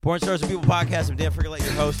Porn Stars and People podcast. I'm Dan Frigolette,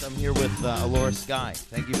 your host. I'm here with Alora Sky.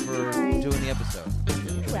 Thank you for doing the episode.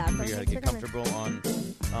 Yeah, I figure how to get comfortable on.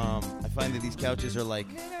 I find that these couches are like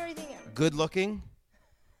good looking,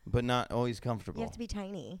 but not always comfortable. You have to be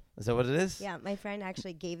tiny. Is that what it is? Yeah, my friend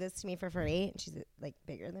actually gave this to me for free, and she's like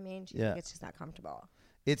bigger than me, and she's like, it's just not comfortable.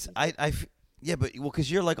 It's yeah, but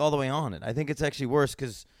because you're like all the way on it. I think it's actually worse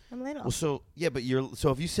because I'm little. well, so yeah, but so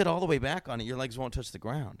if you sit all the way back on it, your legs won't touch the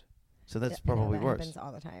ground. So that's probably that worse. Happens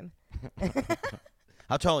all the time.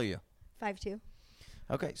 How tall are you? 5'2".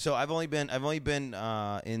 Okay, so I've only been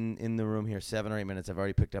in the room here 7 or 8 minutes. I've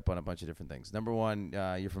already picked up on a bunch of different things. Number one,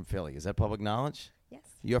 you're from Philly. Is that public knowledge? Yes.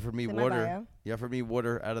 You offered me It's in my water. bio. You offered me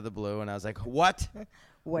water out of the blue, and I was like, "What?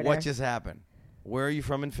 Water. What just happened? Where are you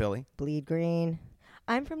from in Philly?" Bleed green.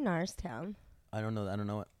 I'm from Norristown. I don't know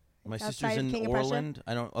it. My Outside sister's of in King of Prussia? Orland.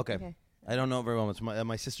 I don't. Okay. I don't know it very well. It's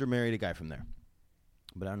my sister married a guy from there,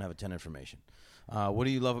 but I don't have a ton of information. What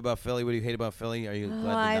do you love about Philly? What do you hate about Philly? Are you glad to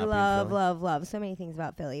not I be in love so many things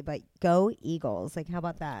about Philly, but go Eagles. Like, how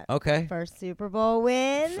about that? Okay. First Super Bowl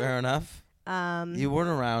win. Fair enough. You weren't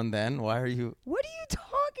around then. Why are you? What are you talking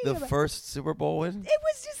The about? first Super Bowl win? It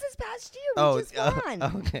was just this past year. We just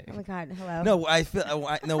won. Okay. Oh my God! Hello. No, I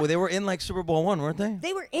feel no. They were in like Super Bowl I, weren't they?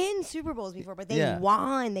 They were in Super Bowls before, but they Yeah.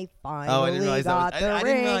 won. They finally Oh, I didn't realize got that the was, I ring.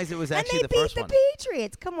 didn't realize it was actually and the first they one. beat the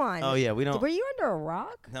Patriots. Come on. Oh yeah, we don't. Were you under a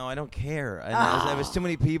rock? No, I don't care. There was too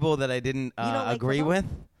many people that I didn't You don't like agree football? with.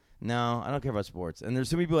 No, I don't care about sports. And there's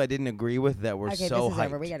some people I didn't agree with that were Okay, so this is hyped.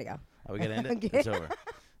 over. We gotta go. Oh, we gotta end it. Okay. It's over.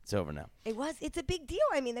 It's over now. It's a big deal.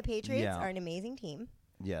 I mean, the Patriots Yeah. are an amazing team,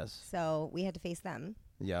 Yes. so we had to face them,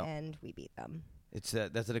 Yeah. and we beat them. It's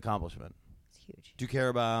that's an accomplishment. It's huge. Do you care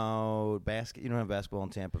about basket? You don't have basketball in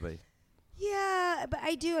Tampa Bay. Yeah, but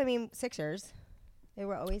I do. I mean, Sixers. They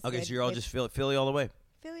were always Okay, good. so you're all They- just Philly all the way.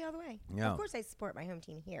 Philly all the way. Yeah. Of course, I support my home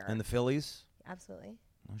team here. And the Phillies? Absolutely.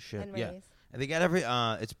 Oh shit. And Yeah. Rays. And they got every.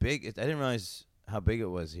 It's big. I didn't realize how big it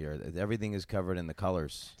was here. Everything is covered in the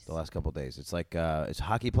colors the last couple of days. It's like it's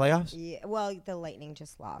hockey playoffs. Yeah. Well, the Lightning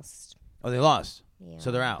just lost. Oh, they lost. Yeah.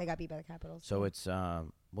 So they're out. They got beat by the Capitals. So it's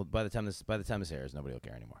well by the time this airs, nobody will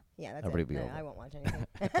care anymore. Yeah, that's Everybody it. be No, over. I won't watch anything.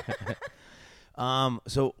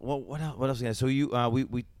 So what else again? So you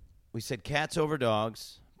we said cats over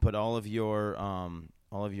dogs. Put all of your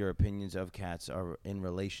opinions of cats are in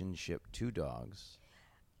relationship to dogs.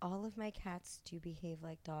 All of my cats do behave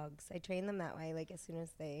like dogs. I train them that way, like as soon as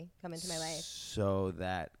they come into my life. So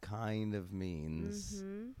that kind of means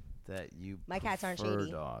Mm-hmm. that you My cats aren't prefer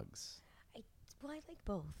shady. dogs. Well, I like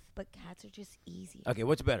both, but cats are just easy. Okay,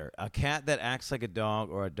 what's better? A cat that acts like a dog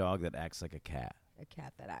or a dog that acts like a cat? A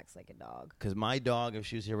cat that acts like a dog. Because my dog, if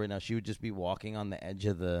she was here right now, she would just be walking on the edge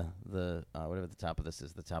of the whatever the top of this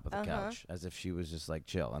is, the top of the couch, as if she was just like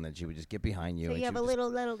chill, and then she would just get behind you. So and you she have would a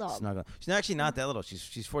just little dog. snuggle. She's actually not that little.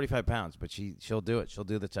 She's 45 pounds, but she'll do it. She'll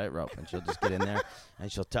do the tightrope, and she'll just get in there,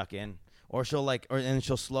 and she'll tuck in, or she'll and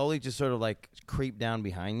she'll slowly just sort of like creep down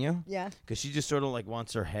behind you. Yeah. Because she just sort of like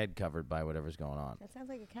wants her head covered by whatever's going on. That sounds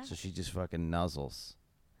like a cat. So she just fucking nuzzles.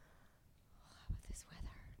 With this weather.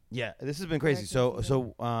 Yeah, this has been crazy. Very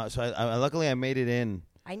So I luckily I made it in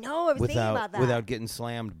I know. I was thinking about that. without getting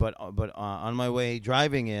slammed. But on my way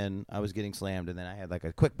driving in, I was getting slammed, and then I had like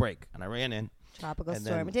a quick break, and I ran in. Tropical and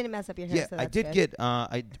storm. then- It didn't mess up your hair. Yeah, so I that's did good.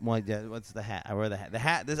 get what's the hat? I wear the hat. The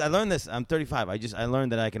hat. I learned this. I'm 35. I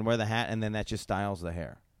learned that I can wear the hat, and then that just styles the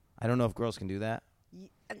hair. I don't know if girls can do that.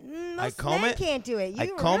 Most comb men it. can't do it. I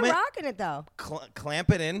You're comb it. rocking it though.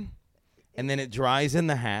 Clamp it in, and then it dries in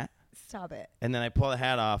the hat, Stop it. and then I pull the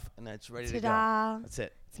hat off, and then it's ready to go. Ta-da. That's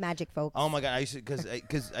it. It's magic, folks. Oh my god! I used to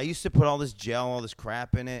because I used to put all this gel, all this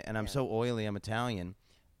crap in it, and I'm Yeah. so oily. I'm Italian,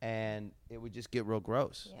 and it would just get real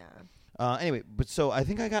gross. Yeah. Anyway, but so I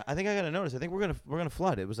think I got a notice. I think we're gonna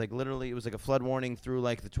flood. It was like literally it was like a flood warning through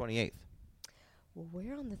like the 28th. Well,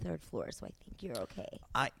 we're on the 3rd floor, so I think you're okay.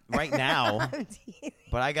 Right now, I'm teasing.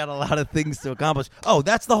 but I got a lot of things to accomplish. Oh,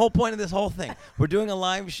 that's the whole point of this whole thing. We're doing a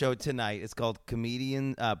live show tonight. It's called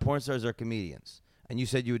Porn Stars Are Comedians, and you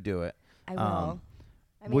said you would do it. I will.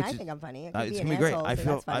 I mean, I think I'm funny. I could It's be gonna an be great. asshole, I so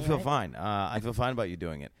feel that's funny, right? fine. I feel fine about you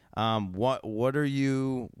doing it. What are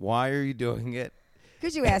you? Why are you doing it?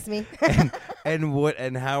 Because you asked me.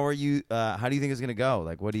 And how are you? How do you think it's gonna go?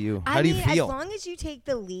 Like, what do you? How do you feel? As long as you take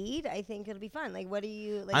the lead, I think it'll be fun. Like, what do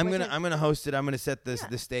you? Like, I'm what's gonna host it. I'm gonna set the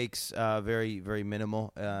Yeah. stakes very very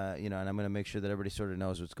minimal. And I'm gonna make sure that everybody sort of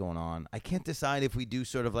knows what's going on. I can't decide if we do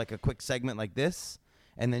sort of like a quick segment like this,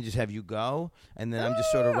 and then just have you go, and then I'm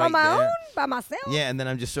just sort of right on my there. own by myself. Yeah, and then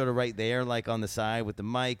I'm just sort of right there, like on the side with the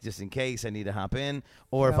mic, just in case I need to hop in,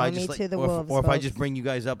 or if Throw I me just like, to the or wolves, if I folks. just bring you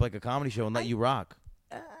guys up like a comedy show and let you rock.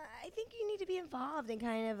 I think you need to be involved and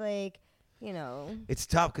kind of like it's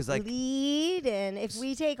tough because like lead, and if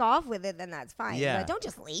we take off with it, then that's fine. Yeah. But don't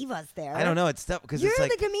just leave us there. I don't know. It's tough because You're it's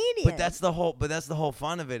like the comedian. But that's the whole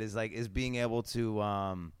fun of it is being able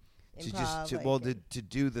to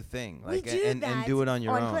do the thing like we do and do it on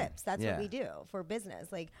your on own. clips. That's Yeah. what we do for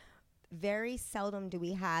business. Like very seldom do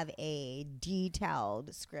we have a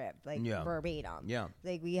detailed script like verbatim. Yeah.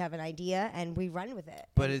 Like we have an idea and we run with it.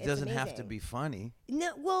 But and it it's doesn't have to amazing. be funny.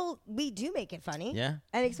 No, well, we do make it funny. Yeah.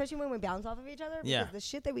 And especially when we bounce off of each other. Because Yeah. the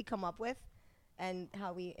shit that we come up with and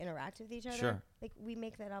how we interact with each other. Sure. Like we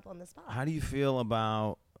make that up on the spot. How do you feel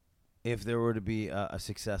about if there were to be a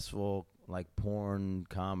successful like porn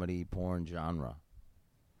genre?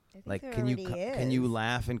 I think Like there can you already can you is.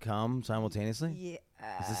 laugh and come simultaneously? Yeah.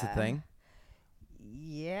 Is this a thing?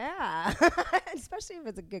 Yeah. Especially if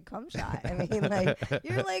it's a good cum shot. I mean, like,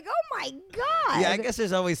 you're like, oh my God. Yeah, I guess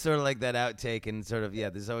there's always sort of like that outtake and sort of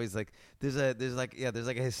there's always like there's like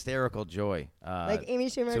a hysterical joy. Like Amy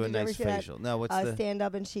Schumer, to a did you ever nice see facial. No, what's that the stand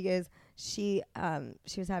up? And she goes, she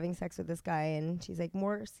was having sex with this guy, and she's like,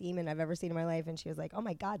 more semen I've ever seen in my life. And she was like, oh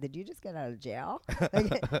my God, did you just get out of jail?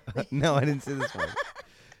 No, I didn't see this one.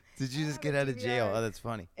 Did you just get out of DVR. jail? Oh, that's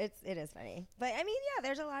funny. It is funny. But I mean, yeah,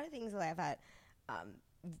 there's a lot of things to laugh at.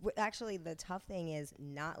 Actually, the tough thing is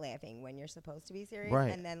not laughing when you're supposed to be serious.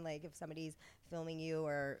 Right. And then, like, if somebody's filming you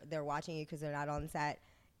or they're watching you because they're not on set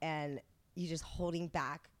and you're just holding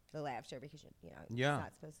back the laughter because, it's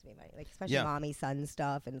not supposed to be funny. Like, especially mommy, son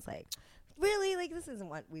stuff. And it's like, really? Like, this isn't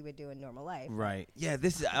what we would do in normal life. Right. Yeah,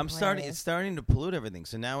 this is Hilarious. it's starting to pollute everything.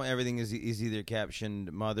 So now everything is either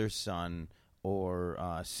captioned mother, son,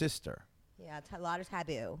 or sister. Yeah, it's a lot of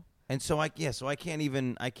taboo. And so I can't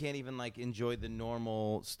even like enjoy the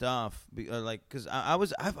normal stuff because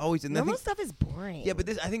I've always normal stuff is boring. Yeah, but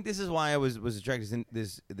I think this is why I was attracted to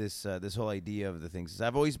this whole idea of the things.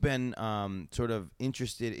 I've always been sort of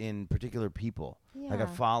interested in particular people. Yeah. Like I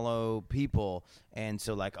follow people, and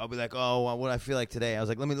so like I'll be like, oh, what I feel like today. I was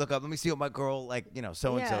like, let me see what my girl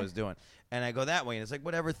so and so is doing, and I go that way, and it's like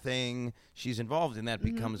whatever thing she's involved in that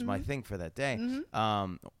becomes my thing for that day.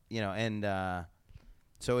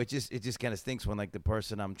 So it just kind of stinks when like the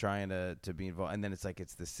person I'm trying to be involved, and then it's like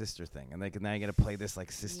it's the sister thing, and like now you got to play this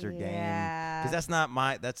like sister game because that's not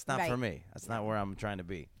Right. for me. That's not where I'm trying to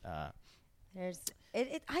be. I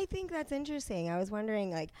think that's interesting. I was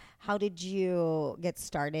wondering like how did you get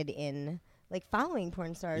started in like following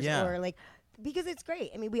porn stars or like because it's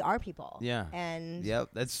great. I mean, we are people. Yeah. And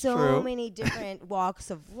that's so true. many different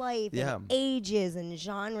walks of life and ages and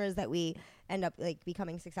genres that we end up like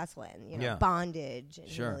becoming successful in, bondage and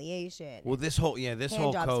humiliation. Well, this whole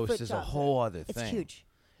jobs, coast foot is a jobs. whole other It's thing. huge.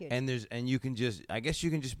 And you can just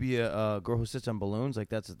be a girl who sits on balloons. Like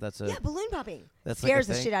that's a balloon popping that's scares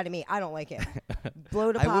like the shit out of me. I don't like it.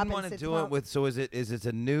 Blow to pop. I wouldn't want want to do it with. So is it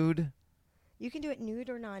a nude? You can do it nude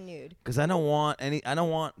or non-nude. Because I don't want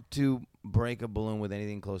to break a balloon with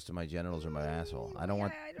anything close to my genitals or my asshole. I don't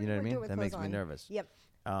want. You know what I mean? That makes me nervous. Yep.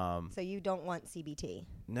 So you don't want CBT?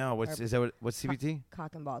 No. What's CBT?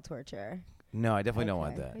 Cock and ball torture. No, I definitely don't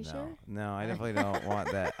want that. Are you no, sure? no, I definitely don't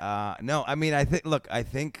want that. No, I mean, I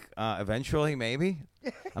think eventually maybe.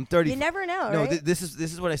 I'm 30. You never know. No, right? this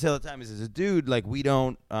is what I say all the time. Is as a dude, like we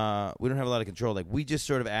don't have a lot of control. Like we just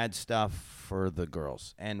sort of add stuff for the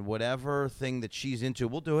girls, and whatever thing that she's into,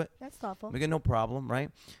 we'll do it. That's thoughtful. We get no problem,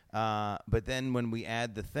 right? But then when we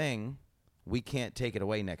add the thing, we can't take it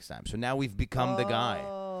away next time. So now we've become the guy.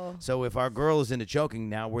 So if our girl is into choking,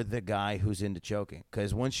 now we're the guy who's into choking.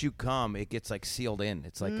 Because once you come, it gets like sealed in.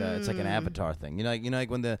 It's like it's like an Avatar thing. You know, like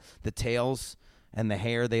when the tails and the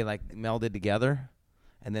hair they like melded together,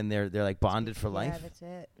 and then they're like bonded for life. Yeah, that's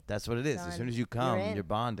it. That's what it is. Done. As soon as you come, you're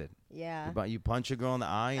bonded. Yeah. You punch a girl in the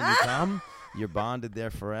eye and you come, you're bonded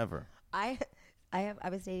there forever. I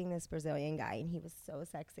was dating this Brazilian guy and he was so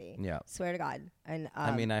sexy. Yeah. Swear to God. And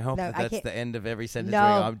I mean, I hope that's the end of every sentence. No.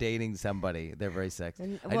 I'm dating somebody. They're very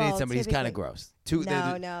sexy. I dated somebody who's kind of gross. There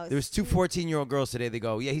was two 14-year-old girls today. They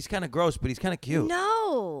go, yeah, he's kind of gross, but he's kind of cute.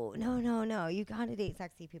 No. You gotta date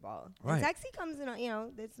sexy people. Right. And sexy comes in,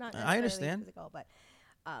 it's not necessarily I understand. physical, but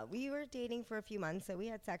we were dating for a few months, so we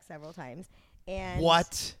had sex several times. And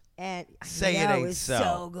What? And Say it ain't so.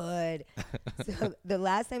 So good. So the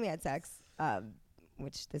last time we had sex,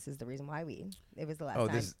 which this is the reason why it was the last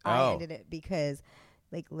time I ended it because,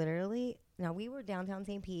 like, literally, now we were downtown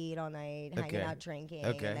St. Pete all night, hanging out, drinking,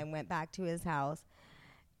 and then went back to his house,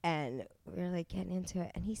 and we were like getting into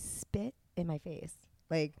it, and he spit in my face,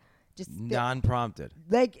 like just non-prompted.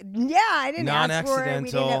 Like, yeah, I didn't ask for it.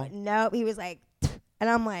 Non-accidental. No, he was like, and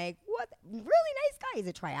I'm like, what? Really nice guy. He's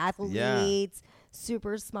a triathlete. Yeah.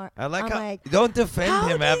 Super smart. I like I'm how like, don't defend how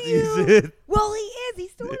him do after you said. Well, he is.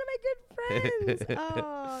 He's still one of my good friends.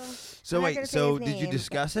 Oh. So wait, so did you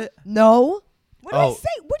discuss it? No. What do I say?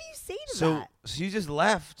 What do you say to that? So you just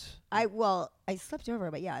left. I slept over,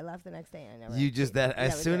 but yeah, I left the next day. And I never. You just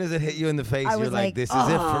as soon as it hit you in the face, you're like, "This is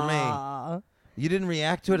it for me." You didn't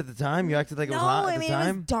react to it at the time. You acted like it was hot at the time.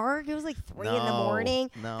 It was dark. It was like 3 in the morning,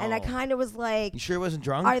 and I kind of was like, "You sure he wasn't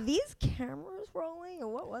drunk? Are these cameras rolling, or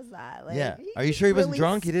what was that?" Like, yeah. Are you sure he wasn't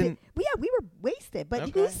drunk? He didn't. Yeah, we were wasted. But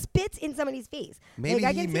who spits in somebody's face? Maybe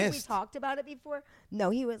I he can missed. We talked about it before. No,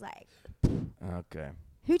 he was like, "Okay."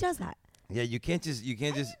 Who does that? Yeah, you can't just. It's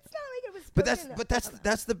not like it was. But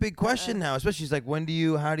that's the big question now. Especially, she's like,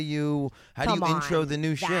 how do you intro the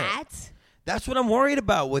new shit? That's what I'm worried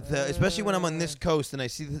about with, especially when I'm on this coast and I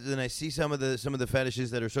see some of the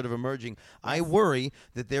fetishes that are sort of emerging. I worry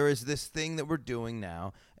that there is this thing that we're doing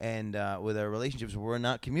now, and with our relationships, we're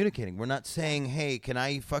not communicating. We're not saying, "Hey, can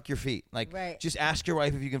I fuck your feet?" Like, just ask your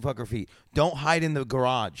wife if you can fuck her feet. Don't hide in the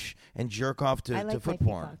garage and jerk off to foot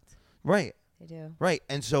porn. Right. I do. Right.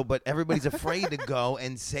 And so, but everybody's afraid to go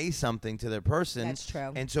and say something to their person. That's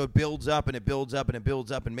true. And so it builds up and it builds up and it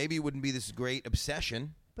builds up, and maybe it wouldn't be this great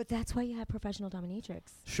obsession. But that's why you have professional dominatrix.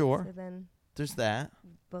 Sure. So then there's that.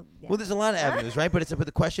 Well, there's a lot of avenues, right? But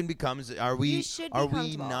the question becomes: Are we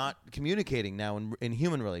not communicating now in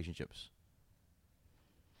human relationships?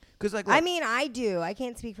 Because I mean, I do. I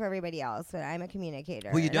can't speak for everybody else, but I'm a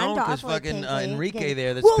communicator. Well, you don't, because fucking Enrique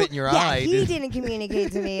there that's spit in your eye. Yeah, he didn't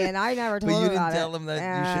communicate to me, and I never told him about it. But you didn't tell him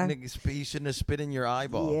that he shouldn't have spit in your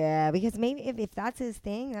eyeball. Yeah, because maybe if that's his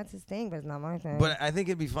thing, that's his thing, but it's not my thing. But I think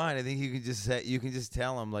it'd be fine. I think you can just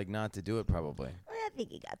tell him like not to do it. Probably. I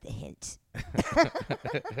think he got the hint.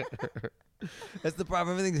 That's the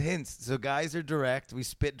problem. Everything's hints. So guys are direct. We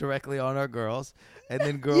spit directly on our girls, and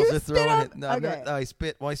then girls are throwing it. No, I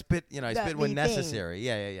spit. Well, I spit. I spit when necessary.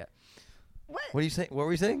 Yeah. What are you saying? What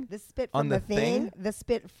were you saying? The spit from the thing. The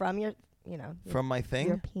spit from your. From my thing.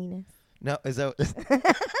 Your penis. No, is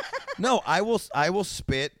that? No, I will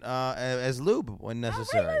spit as lube when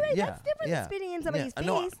necessary. Right. Yeah, that's different than spitting in somebody's face.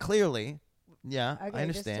 No, clearly. Yeah, okay, I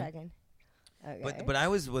understand. Just checking. Okay. But I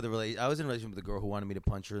was in a relationship with a girl who wanted me to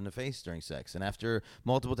punch her in the face during sex, and after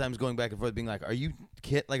multiple times going back and forth, being like, "Are you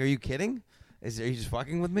kidding? Are you just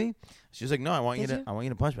fucking with me?" She was like, "No, I want you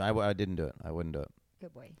to punch me." I didn't do it. I wouldn't do it.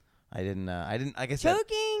 Good boy. I didn't. Like I said,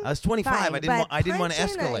 I was 25. Fine, I didn't want to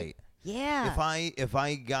escalate. Yeah. If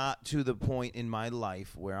I got to the point in my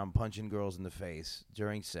life where I'm punching girls in the face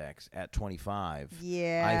during sex at 25,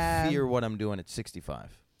 I fear what I'm doing at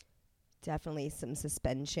 65. Definitely some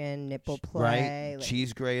suspension, nipple play. Right? Like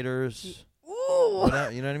cheese graters. Ooh.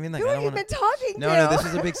 You know what I mean? Like, who have you been talking to? No, this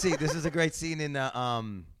is a big scene. This is a great scene in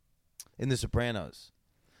The Sopranos.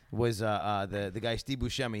 Was the guy Steve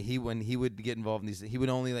Buscemi? When he would get involved in these, he was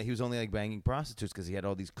only like banging prostitutes because he had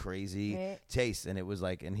all these crazy tastes, and it was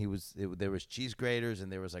like, and there was cheese graters,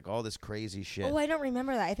 and there was like all this crazy shit. Oh, I don't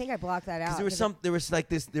remember that. I think I blocked that out. There was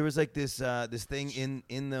this thing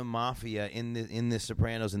in the mafia in the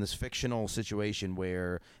Sopranos, in this fictional situation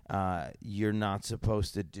where you're not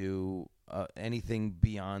supposed to do anything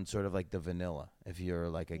beyond sort of like the vanilla if you're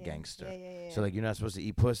like a gangster. Yeah. So like you're not supposed to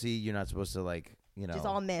eat pussy. You're not supposed to like. Just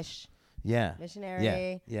all mish. Yeah.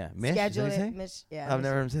 Missionary. Yeah. Mish. Schedule it. Mish. Yeah. I've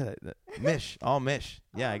never heard him say that. Mish. All mish.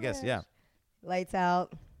 Yeah, I guess. Mish. Yeah. Lights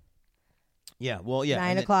out. Yeah. Well, yeah.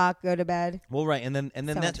 9 o'clock. Go to bed. Well, right, and then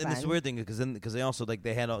so that's this weird thing because they also like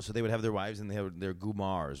they would have their wives and they had their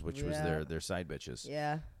gumars, which was their side bitches.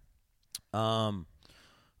 Yeah.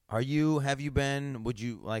 Have you been,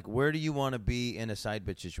 where do you want to be in a side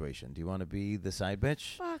bitch situation? Do you want to be the side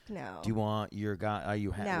bitch? Fuck no. Do you want your guy, no.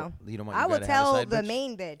 You don't want your guy to have a side bitch? I will tell the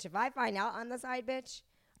main bitch. If I find out I'm the side bitch,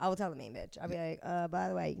 I will tell the main bitch. I'll be like, by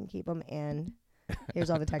the way, you can keep them, and here's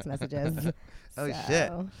all the text messages.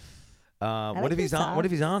 Shit. What if he's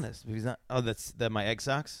honest? If he's not, that's my egg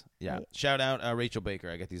socks? Yeah. Right. Shout out Rachel Baker.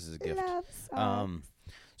 I got these as a gift. Love socks.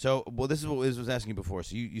 So, this is what I was asking you before.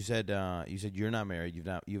 So you said you're not married.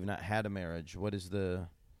 You've not had a marriage. What's the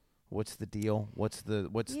deal? What's the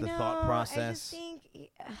thought process? I just think,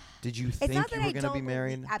 did you think you were going to be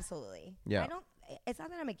married? Absolutely. Yeah. It's not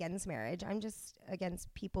that I'm against marriage. I'm just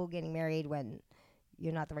against people getting married when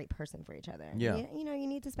you're not the right person for each other. Yeah. You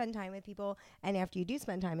need to spend time with people, and after you do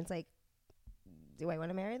spend time, it's like, do I want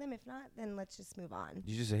to marry them? If not, then let's just move on.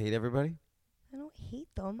 You just hate everybody? I don't hate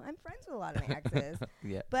them. I'm friends with a lot of my exes.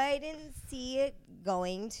 Yeah. But I didn't see it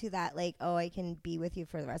going to that, like, oh, I can be with you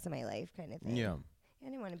for the rest of my life kind of thing. Yeah. I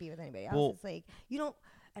didn't want to be with anybody else. It's like, you don't,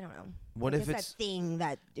 I don't know. What if it's that thing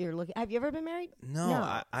that you're looking, have you ever been married?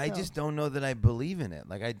 No. I just don't know that I believe in it.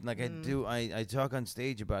 I talk on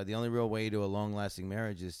stage about it. The only real way to a long-lasting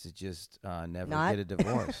marriage is to just never get a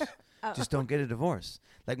divorce. Just don't get a divorce.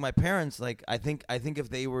 Like my parents, like I think if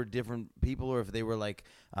they were different people, or if they were like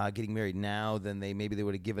getting married now, then maybe they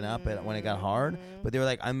would have given up when it got hard. But they were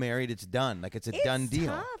like, I'm married, it's done. Like it's a done deal.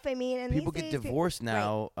 Tough. I mean, and people get divorced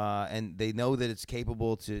now, and they know that it's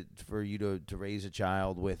capable for you to raise a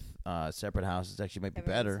child with separate houses. Actually, might be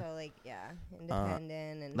better. So like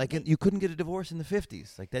independent and like you couldn't get a divorce in the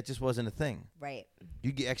 50s. Like that just wasn't a thing. Right.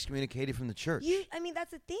 You get excommunicated from the church. I mean,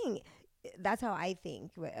 that's the thing. That's how I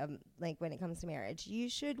think. Like when it comes to marriage, you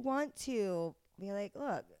should want to be like,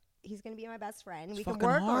 look, he's gonna be my best friend. We can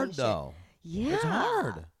work hard, on though. Shit. Yeah, it's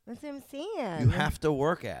hard. That's what I'm saying. You have to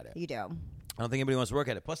work at it. You do. I don't think anybody wants to work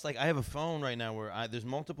at it. Plus, like, I have a phone right now where there's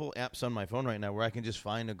multiple apps on my phone right now where I can just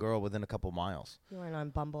find a girl within a couple miles. You aren't on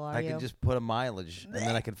Bumble, are I you? can just put a mileage, and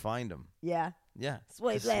then I can find them. Yeah. Yeah.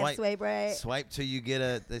 Swipe left, swipe right. Swipe till you get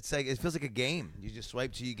it's like, it feels like a game. You just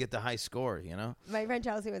swipe till you get the high score, you know? My friend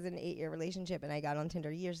Chelsea was in an 8-year relationship, and I got on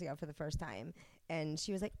Tinder years ago for the first time. And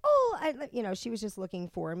she was like, she was just looking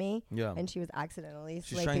for me. Yeah. And she was accidentally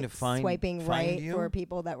swiping right you? for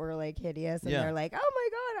people that were like hideous. And they're like, oh my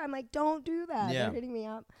God. I'm like, don't do that. Yeah. They're hitting me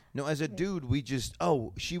up. No, as a dude, we just,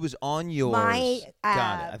 she was on yours. My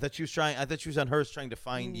Got it. I thought she was on hers trying to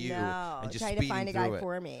find you. No, and just trying to find a guy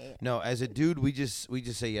for me. No, as a dude, we just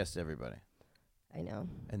say yes to everybody. I know.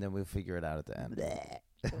 And then we'll figure it out at the end.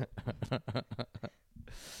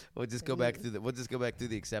 We'll just go back through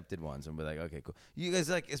the accepted ones and be like, okay, cool. You guys,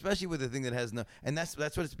 like, especially with the thing that has no, and that's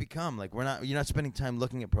what it's become. Like, you're not spending time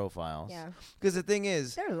looking at profiles. Yeah. Because the thing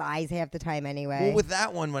is, they're lies half the time anyway. Well, with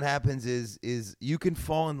that one, what happens is you can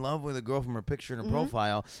fall in love with a girl from her picture and her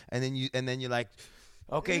profile, and then you're like,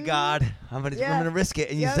 okay, God, I'm gonna risk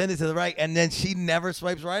it, and you send it to the right, and then she never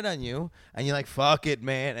swipes right on you, and you're like, fuck it,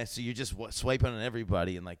 man, and so you're just swiping on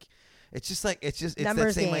everybody, and like. It's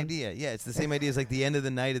that same idea. Yeah, it's the same idea as like the end of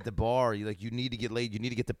the night at the bar. You need to get laid. You need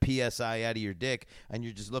to get the PSI out of your dick, and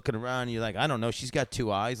you're just looking around. And you're like, I don't know. She's got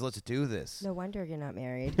 2 eyes. Let's do this. No wonder you're not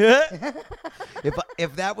married.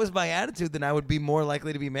 If that was my attitude, then I would be more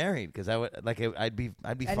likely to be married because I'd be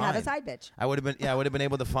and fine. Have a side bitch. I would have been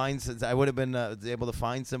able to find. I would have been able to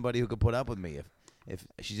find somebody who could put up with me if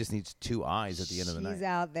she just needs 2 eyes at the end of the night. She's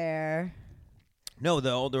out there. No,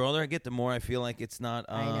 the older I get, the more I feel like it's not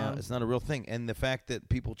a real thing. And the fact that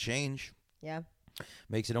people change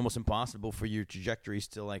makes it almost impossible for your trajectories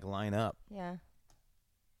to like line up. Yeah.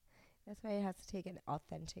 That's why it has to take an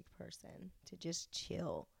authentic person to just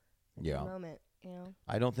chill in the moment, you know.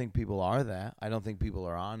 I don't think people are that. I don't think people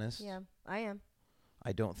are honest. Yeah, I am.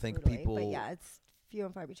 I don't think totally. people But yeah, it's few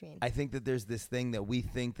and far between. I think that there's this thing that we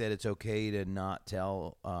think that it's okay to not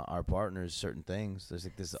tell our partners certain things. There's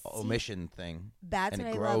like this omission thing. That's and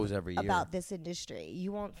what it I grows love every year. About this industry.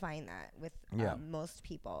 You won't find that with most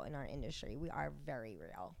people in our industry. We are very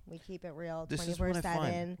real. We keep it real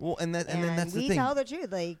 24/7. Well, and then that's the thing. We tell the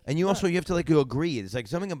truth. Like, and you also you have to like agree. It's like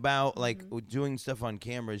something about like doing stuff on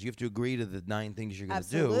cameras. You have to agree to the 9 things you're going to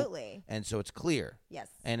do. Absolutely. And so it's clear. Yes.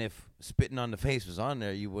 And if spitting on the face was on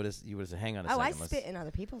there, you would have said, "Hang on a second." I spit in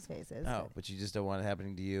other people's faces. Oh, but you just don't want it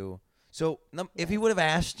happening to you. So if he would have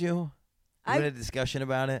asked you, we had a discussion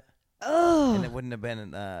about it. Oh, and it wouldn't have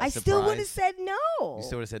been I still would have said no. You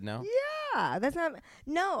still would have said no? Yeah, that's not.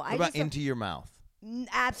 No, what about into your mouth?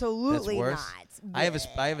 Absolutely not. I have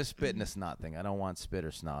a spit and a snot thing. I don't want spit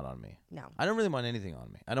or snot on me. No. I don't really want anything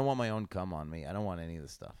on me. I don't want my own cum on me. I don't want any of the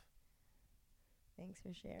stuff. Thanks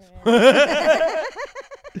for sharing.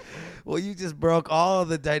 Well, you just broke all of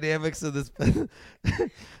the dynamics of this.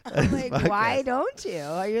 I'm like, why don't you?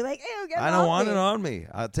 Or you're like, ew, get I don't want it on me.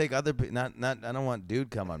 I'll take other not. I don't want dude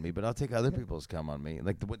cum on me, but I'll take other people's cum on me.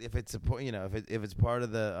 Like if it's if it's part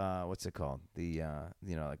of the what's it called? The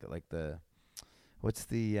like the what's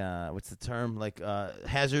the term, like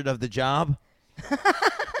hazard of the job.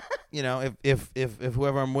 If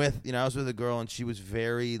whoever I'm with, I was with a girl and she was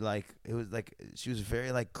very like, she was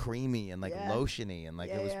very like creamy and like lotiony and like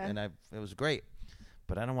it was great,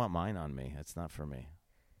 but I don't want mine on me. It's not for me.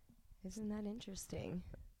 Isn't that interesting?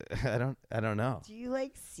 I don't know. Do you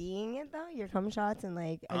like seeing it though? Your cum shots and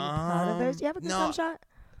like, are you proud of those? Do you have a good cum shot?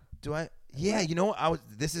 Do I? Yeah,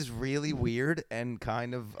 this is really weird and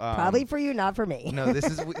kind of probably for you, not for me.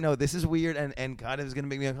 This is weird and kind of is gonna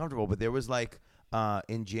make me uncomfortable. But there was like.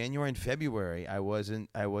 In January and February, I wasn't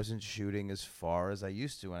shooting as far as I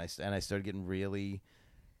used to, and I started getting really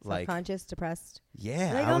like self-conscious, depressed.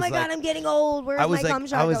 Yeah, like, oh my God, I'm getting old. Where's my cum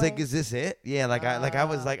shot? I was like, is this it? Yeah, I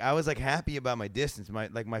was happy about my distance.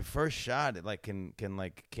 My first shot, it like can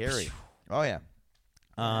like carry. Oh yeah.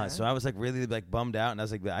 So I was like really like bummed out, and I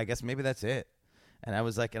was like, I guess maybe that's it. And I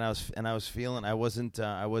was like, and I was feeling, I wasn't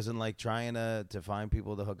like trying to find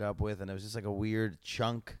people to hook up with, and it was just like a weird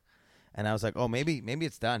chunk. And I was like, oh, maybe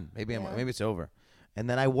it's done. Maybe it's over. And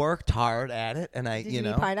then I worked hard at it, and I, Did you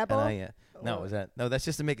eat pineapple? No, that's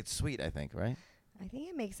just to make it sweet, I think, right? I think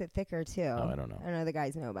it makes it thicker too. Oh, I don't know. I don't know the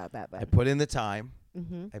guys know about that, but I put in the time.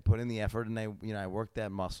 Mm-hmm. I put in the effort, and I worked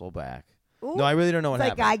that muscle back. Ooh, no, I really don't know what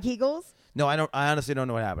happened. Like guy Kegels? No, I don't. I honestly don't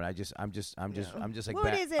know what happened. I'm just like what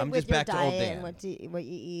back. Is it I'm with just your back to old Dan. And what you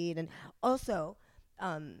eat, and also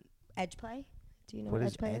edge play. Do you know what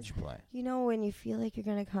edge play is? Edge play? You know when you feel like you're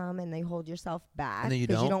gonna come and they hold yourself back and then you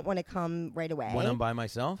don't want to come right away. When I'm by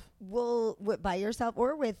myself? Well, by yourself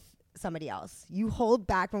or with somebody else. You hold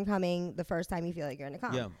back from coming the first time you feel like you're gonna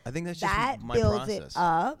come. Yeah, I think that's that just my builds process. it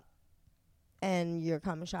up, and your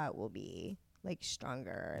cum shot will be like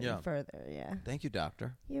stronger and further. Yeah. Thank you,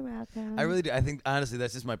 doctor. You're welcome. I really do. I think honestly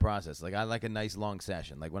that's just my process. Like I like a nice long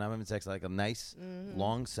session. Like when I'm having sex, I like a nice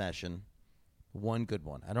long session. One good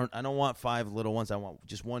one. I don't want 5 little ones. I want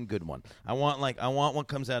just one good one. I want what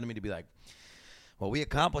comes out of me to be like, well, we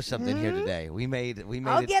accomplished something here today. We made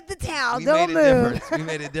I'll get the towel. Don't move. We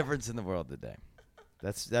made a difference in the world today.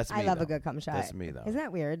 That's me. I love a good cum shot. That's me though. Isn't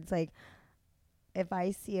that weird? It's like if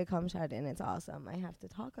I see a cum shot and it's awesome, I have to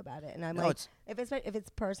talk about it. And I'm like, if it's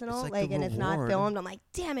personal, it's like and it's not filmed, I'm like,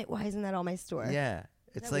 damn it, why isn't that on my story? Yeah.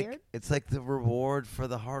 It's like the reward for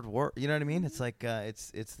the hard work. You know what I mean? It's like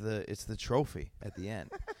it's the trophy at the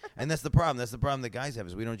end, and that's the problem. That's the problem that guys have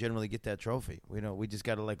is we don't generally get that trophy. We just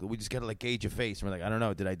gotta gauge a face. And we're like, I don't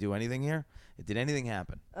know. Did I do anything here? Did anything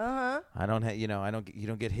happen? I don't. You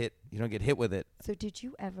don't get hit. You don't get hit with it. So did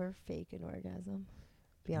you ever fake an orgasm?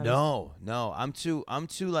 Be honest. No. I'm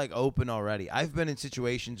too like open already. I've been in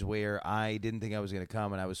situations where I didn't think I was gonna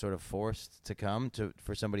come, and I was sort of forced to come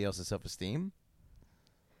for somebody else's self-esteem.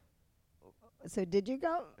 So did you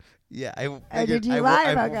go? Yeah, or did you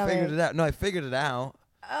lie about coming? I figured it out. No, I figured it out.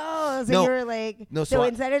 Oh, so you were like, no. So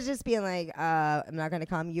instead of just being like, I'm not going to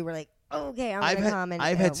come, you were like, oh, okay, I'm going to come. And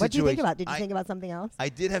I've had what did you think about? Did you think about something else? I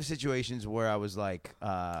did have situations where I was like,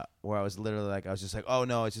 where I was literally like, I was just like, oh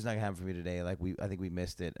no, it's just not gonna happen for me today. Like I think we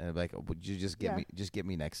missed it, and like, would you just get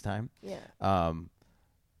me next time? Yeah.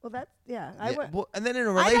 Well, that's and then in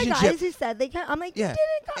a relationship, I got guys who said they can't. I'm like, you didn't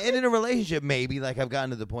come. And in a relationship, maybe like I've gotten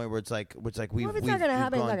to the point where it's like if it's not gonna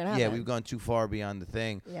happen, it's not gonna happen. Yeah, we've gone too far beyond the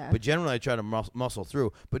thing. Yeah. But generally, I try to muscle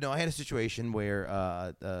through. But no, I had a situation where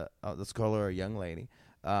let's call her a young lady.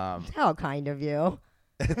 How kind of you.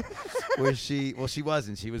 Where she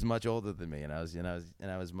wasn't. She was much older than me, and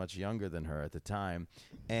I was much younger than her at the time.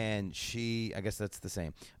 And I guess that's the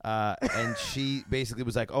same. And she basically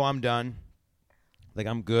was like, "Oh, I'm done. Like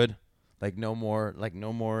I'm good. Like no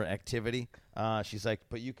more activity." She's like,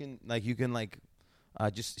 "But you can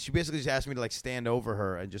just." She basically just asked me to like stand over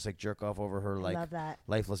her and just like jerk off over her like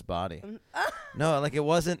lifeless body. No, like it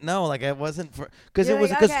wasn't. No, like it wasn't for because it was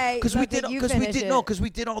because we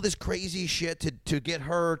did all this crazy shit to get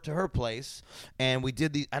her to her place, and we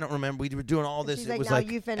did I don't remember. We were doing all this. She's it like, was now like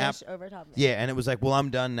you finish over top of me. Yeah, and it was like, well,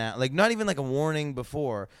 I'm done now. Like not even like a warning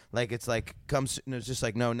before. Like it's like comes. It's just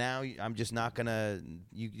like no. Now I'm just not gonna.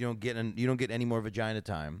 You don't get any more vagina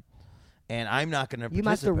time. And I'm not going to participate. You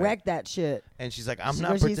must have wrecked that shit. And she's like, I'm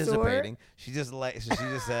not participating. She just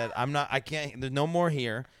said, I'm not, I can't, there's no more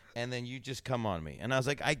here. And then you just come on me. And I was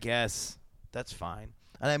like, I guess that's fine.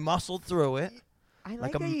 And I muscled through it. I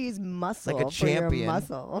like that you use muscle like a champion, for your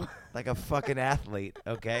muscle. Like a fucking athlete,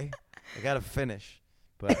 okay? I got to finish.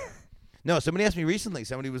 But no, somebody asked me recently.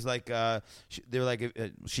 Somebody was like, they were like,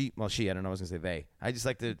 I don't know, I was going to say they. I just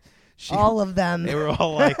like to. All of them. They were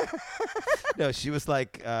all like, no, she was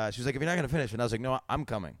like, if you're not going to finish. And I was like, no, I'm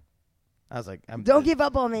coming. I was like, don't give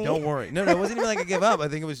up on me. Don't worry. No, it wasn't even like I give up. I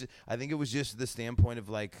think it was just the standpoint of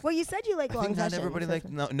like. Well, you said you like long sessions. I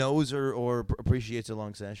think not everybody knows or appreciates a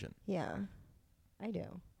long session. Yeah, I do.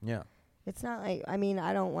 Yeah. It's not like, I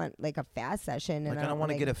don't want like a fast session. Like I don't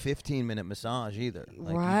want to get a 15-minute massage either.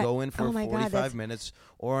 Like right? You go in for 45 minutes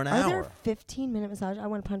or an hour. Are there 15-minute massage? I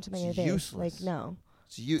want to punch somebody in the face. Useless. Like no.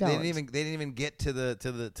 So they didn't even get to the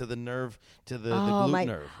nerve the glute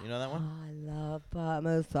nerve. You know that one? Oh, I love butt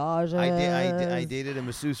massages. I dated a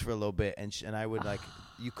masseuse for a little bit, and I would like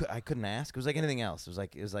I couldn't ask. It was like anything else. It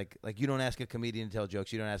was like you don't ask a comedian to tell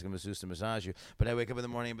jokes. You don't ask a masseuse to massage you. But I wake up in the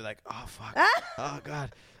morning and be like, oh fuck, oh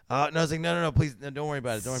god. No, I was like, no, please, no, don't worry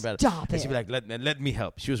about it. Don't worry about it. Stop it. And she'd be like, let me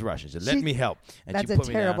help. She was Russian. She said, let me help. And that's she put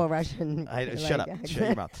a terrible me down. Russian. Shut up. Shut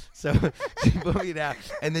your mouth. So she put me down,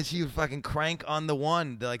 and then she would fucking crank on the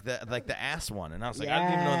one, the ass one, and I was like, I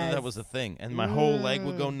didn't even know that was a thing, and my whole leg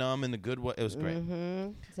would go numb in the good way. It was great.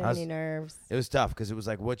 So many nerves. It was tough because it was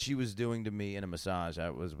like what she was doing to me in a massage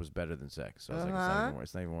was better than sex. So I was like,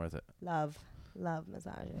 it's not even worth it. Love. Love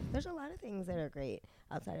massages. There's a lot of things that are great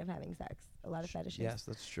outside of having sex. A lot of fetishes. Yes,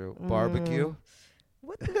 that's true. Barbecue.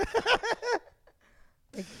 What the?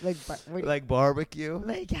 like barbecue?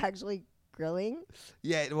 Like actually grilling?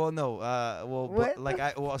 Yeah. Well, no.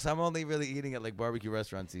 So I'm only really eating at like barbecue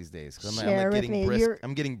restaurants these days. I'm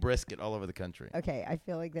getting brisket all over the country. Okay, I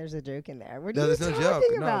feel like there's a joke in there. What no, are you there's no talking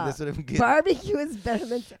joke. about? No, that's what I'm getting. Barbecue is better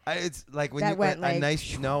than. It's like when a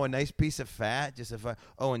nice piece of fat.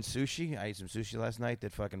 And sushi. I ate some sushi last night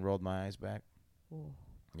that fucking rolled my eyes back. Ooh.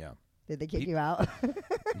 Yeah. Did they kick you out?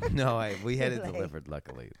 No, we had it delivered.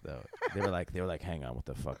 Luckily, though, they were like, "Hang on, what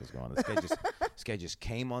the fuck is going on?" This guy just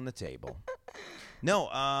came on the table. No,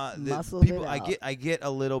 people. I get a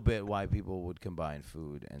little bit why people would combine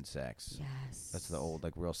food and sex. Yes, that's the old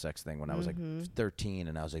like real sex thing. When I was like 13,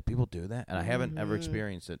 and I was like, people do that, and I haven't ever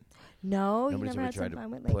experienced it. No, nobody's you never had some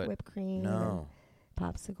fun with like whipped cream. No,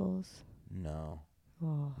 popsicles. No,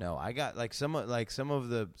 oh. No. I got like some of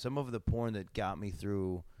the porn that got me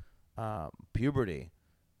through puberty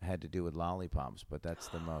had to do with lollipops, but that's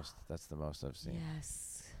the most I've seen.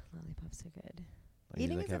 Yes, lollipops are good. You're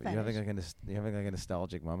having like a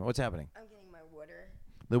nostalgic moment. What's happening? I'm getting my water.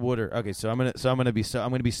 The water. Okay, so I'm gonna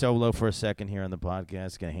be solo for a second here on the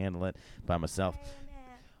podcast. Gonna handle it by myself.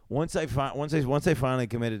 Once I finally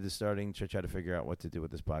committed to starting to try to figure out what to do with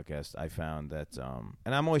this podcast, I found that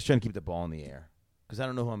and I'm always trying to keep the ball in the air because I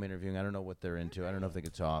don't know who I'm interviewing. I don't know what they're into. I don't know if they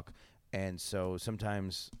could talk. And so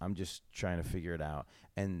sometimes I'm just trying to figure it out.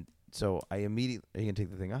 And so I immediately... Are you going to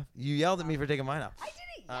take the thing off? You yelled at me for taking mine off. I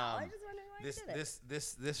didn't yell. I just wondered why you did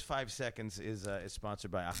it. This 5 seconds is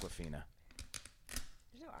sponsored by Aquafina.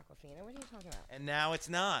 There's no Aquafina. What are you talking about? And now it's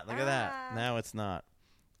not. Look at that. Now it's not.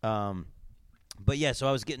 But yeah, so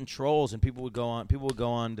I was getting trolls, and people would go on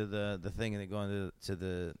to the thing, and they go on to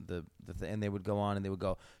the and they would go on, and they would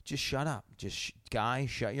go, just shut up. Guy,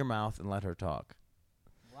 shut your mouth and let her talk.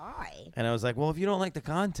 Why? And I was like, well, if you don't like the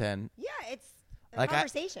content, yeah, it's a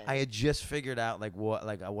conversation. I had just figured out what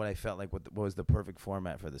I felt like what was the perfect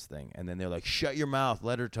format for this thing, and then they're like, shut your mouth,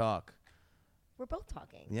 let her talk. We're both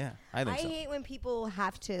talking. Yeah, I think so. I hate when people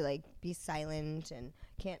have to like be silent and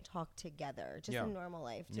can't talk together, just in normal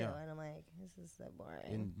life too. Yeah. And I'm like, this is so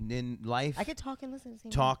boring. In life, I could talk and listen at the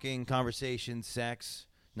same time. Conversation, sex,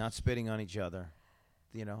 not spitting on each other.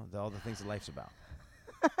 You know, all the things that life's about.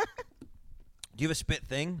 Do you have a spit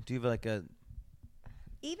thing? Do you have like a...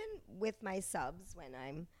 Even with my subs, when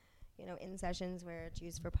I'm, in sessions where it's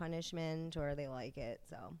used for punishment or they like it,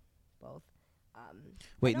 so both.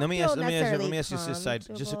 Wait, let me ask you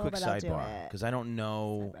just a quick sidebar, because I don't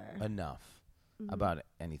know enough about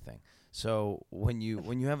anything. So when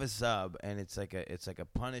you have a sub and it's like a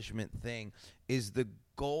punishment thing, is the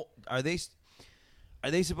goal? Are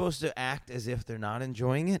they supposed to act as if they're not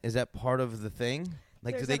enjoying it? Is that part of the thing?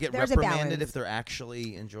 Like, do they get reprimanded if they're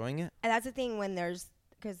actually enjoying it? And that's the thing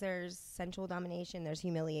because there's sensual domination, there's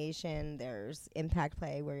humiliation, there's impact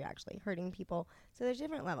play where you're actually hurting people. So there's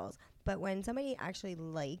different levels. But when somebody actually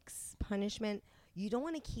likes punishment, you don't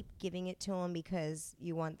want to keep giving it to them because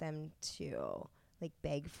you want them to like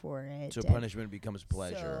beg for it. So punishment becomes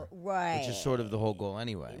pleasure, right? Which is sort of the whole goal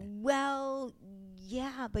anyway. Well,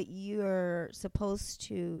 yeah, but you're supposed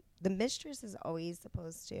to. The mistress is always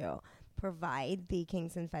supposed to provide the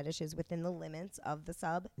kinks and fetishes within the limits of the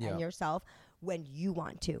sub and yourself when you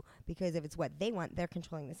want to, because if it's what they want, they're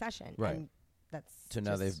controlling the session, right? And that's so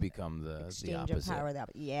now they've become the exchange opposite. Of power.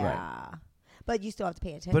 Yeah, right. But you still have to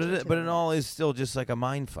pay attention. But it all is still just like a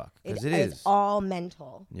mind fuck because it is all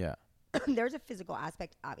mental. Yeah. There's a physical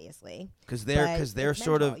aspect, obviously, because they're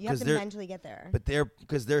sort of you have to mentally get there. But they're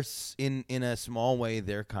in a small way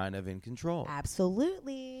they're kind of in control.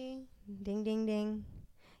 Absolutely, ding ding ding.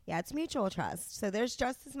 Yeah, it's mutual trust. So there's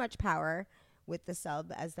just as much power with the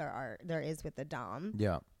sub as there is with the dom.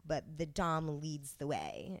 Yeah. But the dom leads the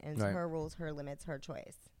way, and it's her rules, her limits, her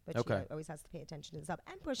choice. But she always has to pay attention to the sub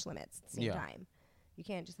and push limits at the same time. You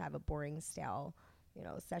can't just have a boring, stale,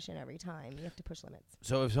 session every time. You have to push limits.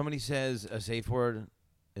 So if somebody says a safe word,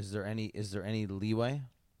 is there any leeway?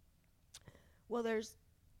 Well, there's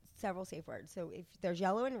several safe words. So if there's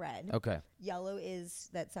yellow and red. Okay. Yellow is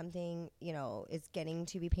that something, is getting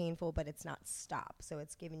to be painful, but it's not stop. So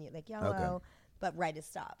it's giving you like yellow, but red is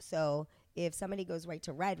stop. So if somebody goes right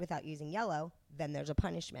to red without using yellow, then there's a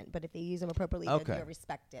punishment. But if they use them appropriately, then you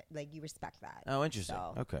respect it. Like you respect that. Oh, interesting.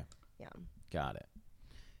 So, okay. Yeah. Got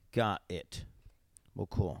it. Well,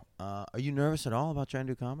 cool. Are you nervous at all about trying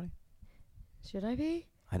to do comedy? Should I be?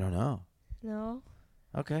 I don't know. No.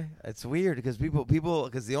 Okay, it's weird because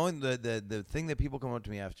because the thing that people come up to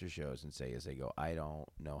me after shows and say is they go, I don't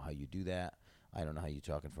know how you do that. I don't know how you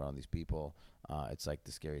talk in front of these people. It's like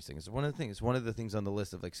the scariest thing. It's one of the things on the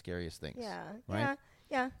list of like scariest things. Yeah. Right?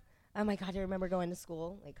 Yeah. Oh my God, I remember going to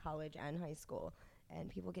school, like college and high school, and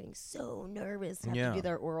people getting so nervous to have to do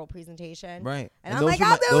their oral presentation. Right. And I'm like,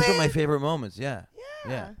 those are my favorite moments. Yeah.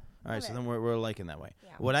 Yeah. All right, so then we're like in that way.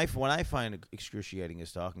 Yeah. What I find excruciating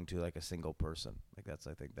is talking to like a single person. Like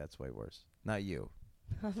I think that's way worse. Not you.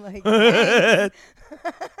 I'm like,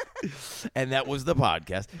 and that was the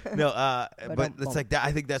podcast. No, but it's like that.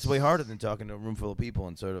 I think that's way harder than talking to a room full of people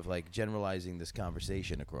and sort of like generalizing this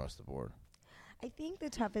conversation across the board. I think the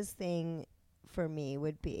toughest thing for me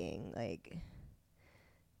would be like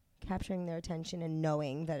capturing their attention and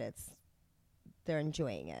knowing that they're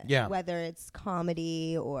enjoying it. Yeah. Whether it's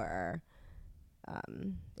comedy or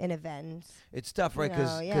an event. It's tough, right?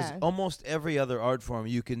 Because almost every other art form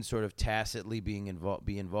you can sort of tacitly be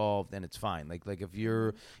involved, and it's fine. Like if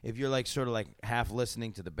you're like sort of like half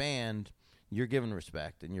listening to the band, you're given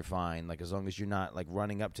respect and you're fine. Like as long as you're not like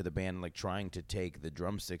running up to the band and like trying to take the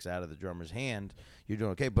drumsticks out of the drummer's hand, you're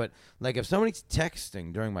doing okay. But like if somebody's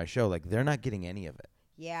texting during my show, like they're not getting any of it.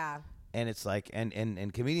 Yeah. And it's like, and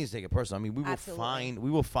comedians take it personal. I mean,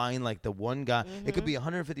 we will find like the one guy. Mm-hmm. It could be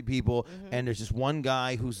 150 people, and there's just one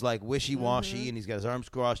guy who's like wishy-washy, and he's got his arms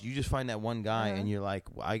crossed. You just find that one guy, and you're like,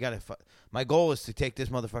 my goal is to take this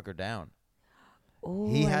motherfucker down. Ooh,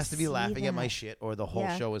 he has to be laughing at my shit, or the whole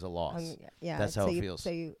show is a loss. That's how it feels. So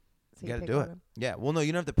you got to do it. Yeah. Well, no,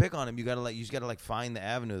 you don't have to pick on him. You just got to like find the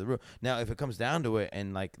avenue of the room. Now, if it comes down to it,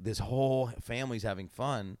 and like this whole family's having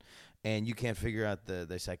fun, and you can't figure out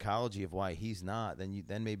the psychology of why he's not,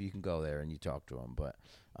 then maybe you can go there and you talk to him. But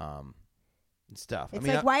it's tough. It's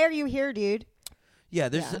like, why are you here, dude? Yeah,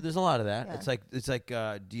 there's a lot of that. Yeah. It's like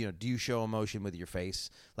do you show emotion with your face?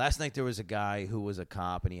 Last night there was a guy who was a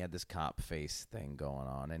cop, and he had this cop face thing going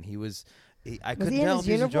on, and I couldn't tell if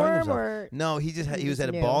he was enjoying himself. No, he was had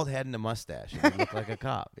a bald head and a mustache. And he looked like a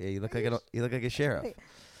cop. Yeah, he looked like a sheriff.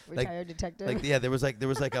 Retired detective. Like there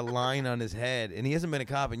was like a line on his head, and he hasn't been a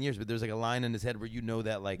cop in years, but there's like a line on his head where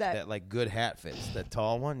that like good hat fits, that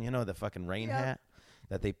tall one, the fucking rain hat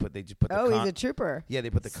that they just put. He's a trooper. Yeah, they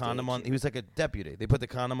put the condom on. He was like a deputy. They put the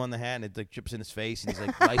condom on the hat, and it like drips in his face, and he's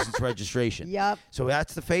like license registration. Yep. So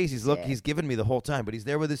that's the face he's given me the whole time, but he's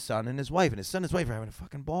there with his son and his wife, and his son and his wife are having a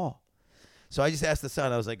fucking ball. So I just asked the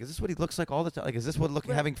son. I was like, "Is this what he looks like all the time? Like, is this what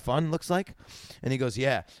having fun looks like?" And he goes,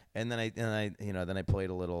 "Yeah." And then I played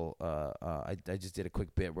a little. I just did a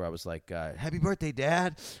quick bit where I was like, "Happy birthday,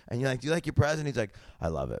 Dad!" And you're like, "Do you like your present?" He's like, "I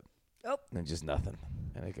love it." Oh. And just nothing.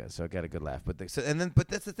 And I got a good laugh. But that's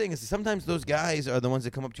the thing is sometimes those guys are the ones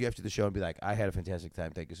that come up to you after the show and be like, "I had a fantastic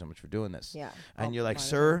time. Thank you so much for doing this." Yeah. And you're like,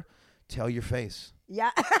 "Sir, tell your face."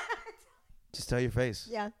 Yeah. Just tell your face.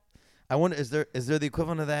 Yeah. I wonder, is there the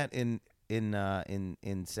equivalent of that in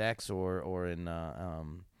sex or in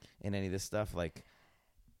any of this stuff, like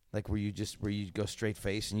where you go straight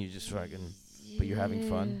face and you just fucking, but you're having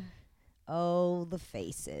fun. Oh, the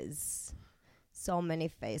faces. So many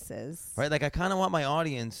faces. Right, like I kind of want my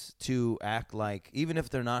audience to act like, even if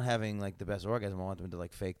they're not having like the best orgasm, I want them to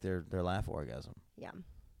like fake their laugh orgasm. Yeah.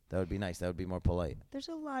 That would be nice. That would be more polite. There's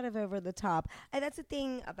a lot of over the top. And that's the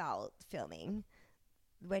thing about filming.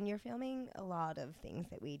 When you're filming a lot of things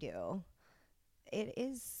that we do, it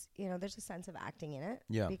is, there's a sense of acting in it.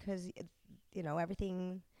 Yeah. Because,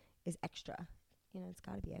 everything is extra. It's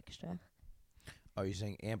got to be extra. Oh, you're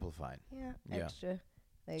saying amplified? Yeah, extra.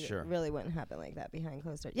 Like, sure. It really wouldn't happen like that behind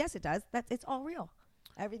closed doors. Yes, it does. It's all real.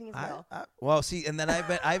 Everything is real. Well, see, and then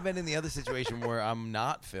I've been in the other situation where I'm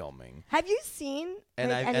not filming. Have you seen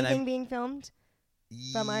anything being filmed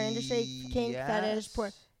from our industry? Kink, fetish,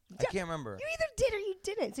 porn? I can't remember. You either did or you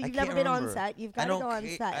didn't. So you've never been on set. You've got to go on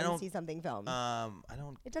set and see something filmed. I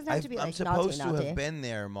don't. It doesn't have to be like I'm supposed to have been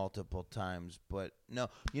there multiple times, but no.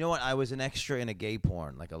 You know what? I was an extra in a gay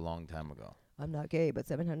porn like a long time ago. I'm not gay, but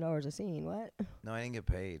 $700 a scene. What? No, I didn't get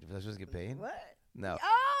paid. Was I supposed to get paid? What? No.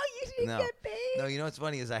 Oh, you didn't get paid? No, you know what's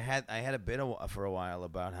funny is I had a bit for a while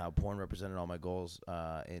about how porn represented all my goals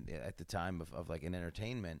at the time of like in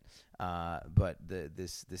entertainment. But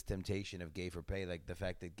this temptation of gay for pay, like the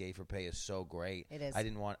fact that gay for pay is so great. It is.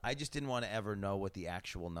 I just didn't want to ever know what the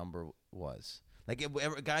actual number was. Like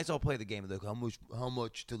guys all play the game. They're like, how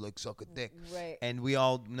much to like suck a dick? Right. And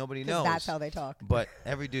nobody knows. That's how they talk. But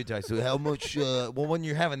every dude talks. So how much? Well, when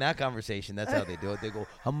you're having that conversation, that's how they do it. They go,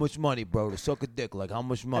 how much money, bro, to suck a dick? Like how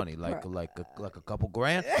much money? Like a couple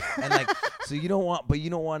grand? And like, so you don't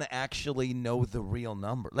want to actually know the real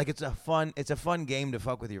number. Like it's a fun game to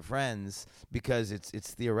fuck with your friends because it's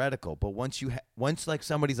theoretical. But once like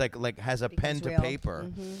somebody's like has a pen to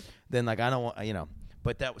paper, then like I don't want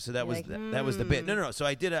But that was the bit. No.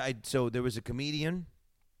 So so there was a comedian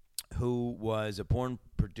who was a porn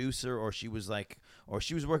producer, or she was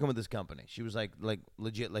working with this company. She was like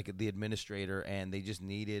legit like the administrator, and they just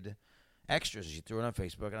needed extras. She threw it on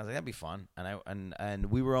Facebook, and I was like, that'd be fun. And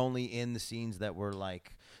we were only in the scenes that were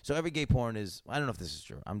like, so every gay porn is, I don't know if this is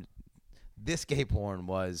true. This gay porn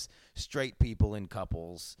was straight people in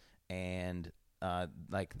couples, and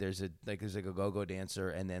like there's a go-go dancer,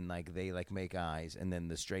 and then like they like make eyes, and then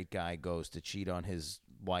the straight guy goes to cheat on his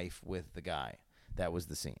wife with the guy. That was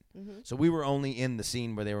the scene. Mm-hmm. So we were only in the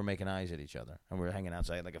scene where they were making eyes at each other, and we were hanging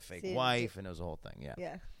outside like a fake wife, and it was a whole thing. Yeah.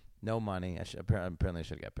 Yeah. No money. Apparently I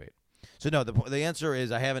should get paid. So no, the answer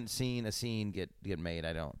is I haven't seen a scene get made.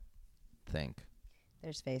 I don't think.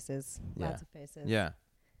 There's faces. Yeah. Lots of faces. Yeah.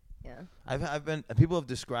 Yeah. I've been people have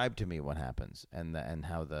described to me what happens and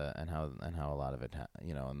how a lot of it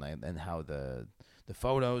and how the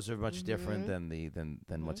photos are much different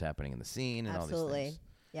than what's happening in the scene and Absolutely. all these things.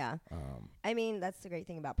 Yeah. I mean, that's the great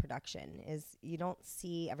thing about production is you don't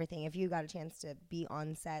see everything. If you got a chance to be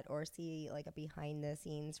on set or see like a behind the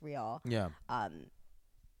scenes reel,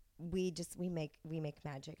 we make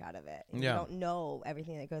magic out of it. And you don't know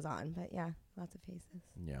everything that goes on, but yeah, lots of faces.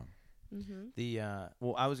 Yeah. Mm-hmm.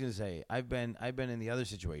 Well, I was gonna say I've been in the other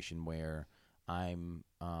situation where I'm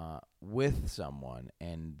with someone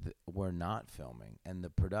and we're not filming, and the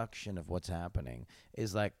production of what's happening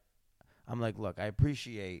is like, I'm like, look, I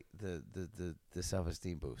appreciate the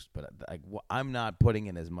self-esteem boost, but I'm not putting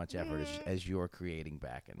in as much effort as you're creating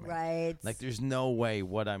back in me. Right. Like, there's no way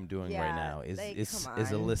what I'm doing right now is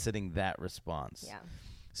eliciting that response. Yeah.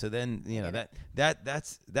 So then,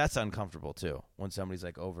 that's uncomfortable too when somebody's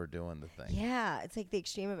like overdoing the thing. Yeah, it's like the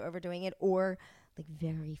extreme of overdoing it, or like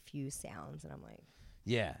very few sounds, and I'm like,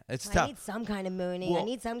 yeah, it's tough. tough. I need some kind of mooning. I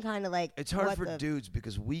need some kind of like. It's hard for dudes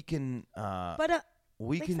because we can.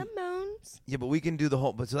 We can some moans. Yeah, but we can do the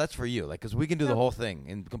whole. But so that's for you, like, because we can do the whole thing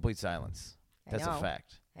in complete silence. That's a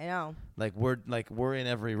fact. I know. Like we're in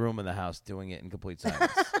every room in the house doing it in complete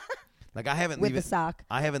silence. Like I haven't with the sock.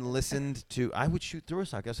 I haven't listened to. I would shoot through a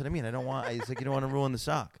sock. That's what I mean. I don't want. It's like you don't want to ruin the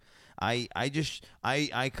sock. Well, I'm not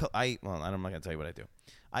gonna tell you what I do.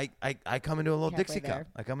 I come into a little Dixie cup.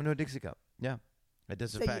 I come into a Dixie cup. Yeah. It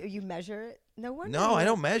does. So you measure it? No wonder. No, I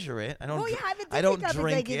don't measure it. I don't. Well, you have a Dixie I don't cup.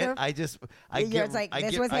 drink it. I just.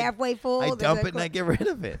 This was halfway full. I dump it and I get rid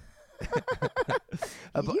of it.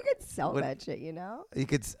 You could sell that shit, you know. You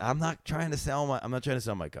could. I'm not trying to sell my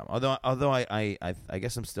cum. Although I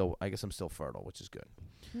guess I'm still fertile, which is good.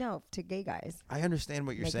 No, to gay guys. I understand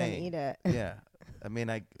what you're saying. Eat it. Yeah, I mean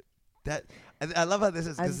I love how this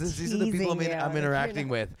is because these are the people I'm interacting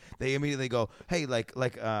with. They immediately go, hey, like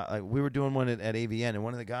we were doing one at AVN, and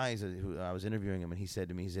one of the guys who I was interviewing him, and he said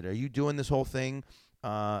to me, are you doing this whole thing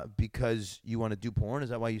because you want to do porn? Is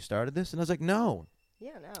that why you started this? And I was like, no.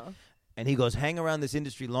 Yeah, no. And he goes, hang around this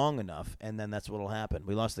industry long enough, and then that's what'll happen.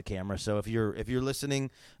 We lost the camera, so if you're listening,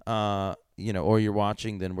 or you're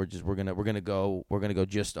watching, then we're gonna go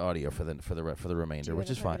just audio for the remainder, which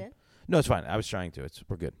is fine. No, it's fine. I was trying to.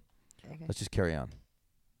 We're good. Okay. Let's just carry on.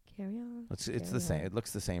 Carry on. It's the same. It looks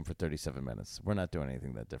the same for 37 minutes. We're not doing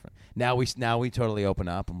anything that different. Now we totally open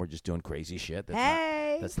up and we're just doing crazy shit.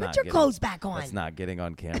 Put your clothes back on. That's not getting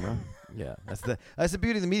on camera. Yeah, that's the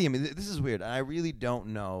beauty of the medium. This is weird. I really don't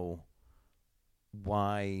know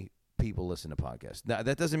why people listen to podcasts. Now,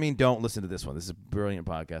 that doesn't mean don't listen to this one. This is a brilliant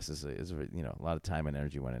podcast. This is a lot of time and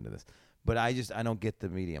energy went into this. But I don't get the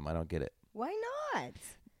medium. I don't get it. Why not?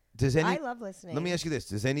 I love listening. Let me ask you this: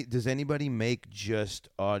 Does anybody make just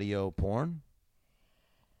audio porn?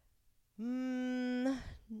 No,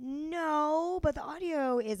 but the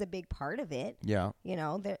audio is a big part of it. Yeah.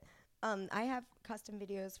 I have custom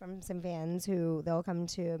videos from some fans who they'll come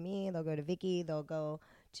to me, they'll go to Vicky, they'll go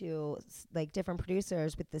to like different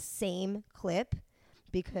producers with the same clip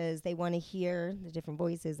because they want to hear the different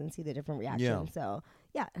voices and see the different reactions. Yeah. So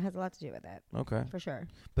yeah, it has a lot to do with it. Okay, for sure.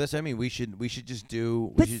 But that's what I mean. We should just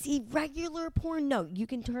do. See, regular porn. No, you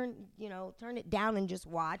can turn it down and just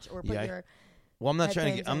watch or put your. Well, I'm not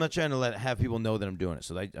trying to have people know that I'm doing it.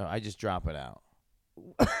 So I just drop it out.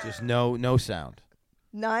 Just no sound.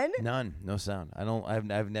 None. No sound.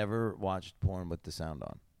 I've never watched porn with the sound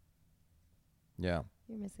on. Yeah.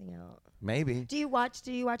 You're missing out. Maybe. Do you watch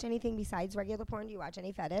anything besides regular porn? Do you watch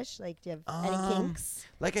any fetish? Like, do you have any kinks?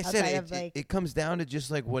 Like I said, it comes down to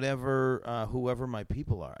just like whatever, whoever my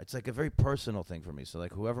people are. It's like a very personal thing for me. So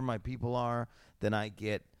like whoever my people are, then I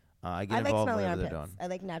get involved in whatever they're doing. I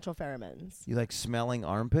like natural pheromones. You like smelling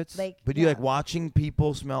armpits? But you like watching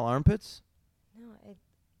people smell armpits? No,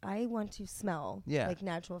 I want to smell like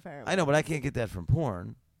natural pheromones. I know, but I can't get that from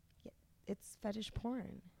porn. it's fetish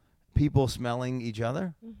porn. People smelling each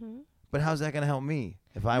other? Mm-hmm. But how's that going to help me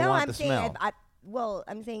if I want the smell?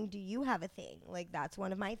 I'm saying, do you have a thing? Like, that's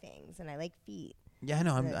one of my things, and I like feet. Yeah, I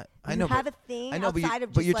know. I know. You have a thing. I know,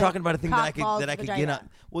 but you're talking about a thing that I could get on.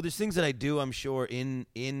 Well, there's things that I do, I'm sure, in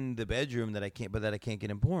the bedroom that I can't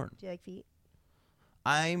get in porn. Do you like feet?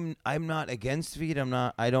 I'm not against feet.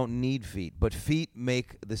 I don't need feet, but feet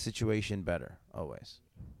make the situation better always.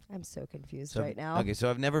 I'm so confused right now. Okay, so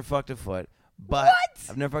I've never fucked a foot, but what?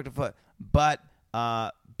 I've never fucked a foot, but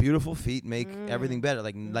beautiful feet make everything better.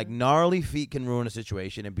 Like gnarly feet can ruin a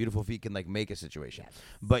situation, and beautiful feet can like make a situation. Yes.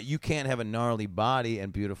 But you can't have a gnarly body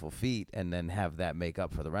and beautiful feet and then have that make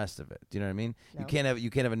up for the rest of it. Do you know what I mean? No. You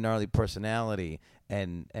can't have a gnarly personality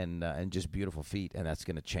and just beautiful feet, and that's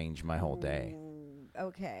gonna change my whole day.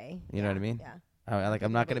 Okay. You know what I mean? Yeah.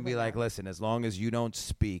 I'm not gonna be like, listen, as long as you don't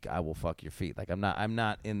speak, I will fuck your feet. Like I'm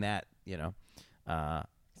not in that. You know.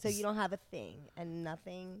 So you don't have a thing and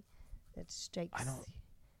nothing that strikes. I don't.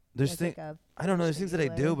 There's things I don't know. There's things that I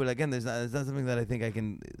do, but again, there's not something that I think I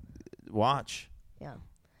can watch. Yeah,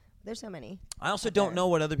 there's so many. I also don't know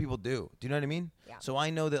what other people do. Do you know what I mean? Yeah. So I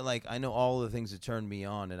know that I know all the things that turn me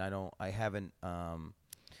on, and I haven't.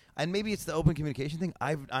 And maybe it's the open communication thing.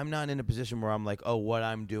 I'm not in a position where I'm like, oh, what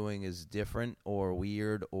I'm doing is different or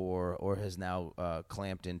weird or has now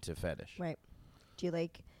clamped into fetish. Right. Do you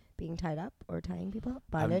like being tied up or tying people up?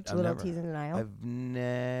 Bondage, little tease and denial?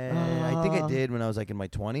 I think I did when I was in my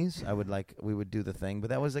 20s. We would do the thing,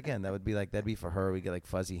 but that would be that'd be for her. We get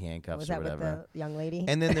fuzzy handcuffs or whatever. Was that with the young lady?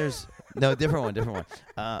 And then there's no different one.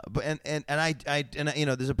 But I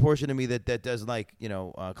there's a portion of me that does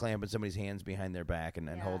clamping somebody's hands behind their back and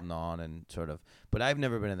holding on and sort of. But I've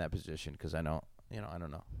never been in that position because I don't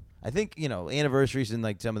know. I think, anniversaries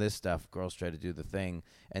and some of this stuff, girls try to do the thing.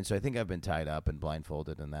 And so I think I've been tied up and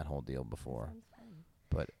blindfolded and that whole deal before.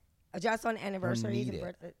 But just on anniversaries and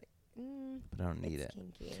birthdays. But I don't need it.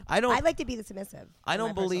 Kinky. I like to be the submissive. I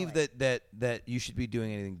don't believe that you should be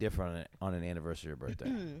doing anything different on an anniversary or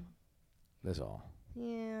birthday. That's all.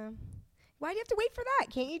 Yeah. Why do you have to wait for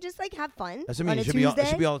that? Can't you just have fun? That's what I mean. It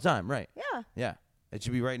should be all the time, right? Yeah. Yeah. It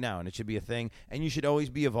should be right now, and it should be a thing. And you should always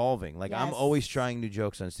be evolving. Yes. I'm always trying new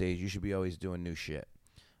jokes on stage. You should be always doing new shit.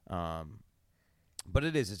 But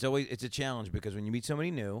it's a challenge because when you meet somebody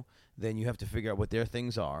new, then you have to figure out what their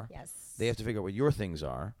things are. Yes. They have to figure out what your things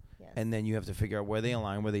are. Yes. And then you have to figure out where they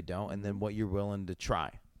align, where they don't, and then what you're willing to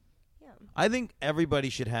try. Yeah. I think everybody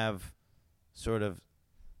should have sort of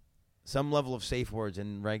some level of safe words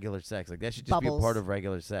in regular sex. That should just be a part of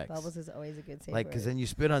regular sex. Bubbles is always a good safe word. Because then you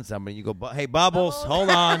spit on somebody, you go, hey, Bubbles, hold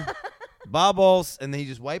on. Bubbles. And then you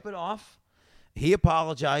just wipe it off. He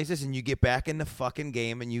apologizes, and you get back in the fucking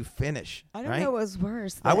game, and you finish. I don't know what was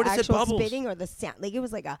worse. I would have said Bubbles. Spitting or the sound. It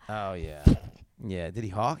was like a... Oh, yeah. Yeah. Did he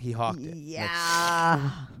hawk? He hawked it. Yeah.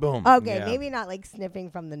 Boom. Okay, maybe not sniffing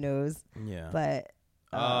from the nose. Yeah. But...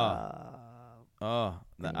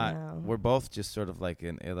 we're both just sort of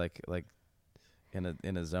in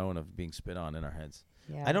a zone of being spit on in our heads.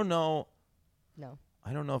 Yeah. I don't know. No.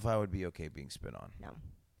 I don't know if I would be okay being spit on. No.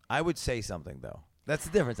 I would say something though. That's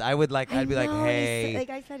the difference. I'd be like, hey. Like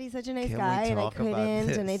I said, he's such a nice guy, and I couldn't.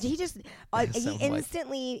 And he just, he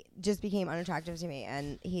instantly just became unattractive to me,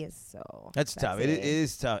 and he is so. That's tough. It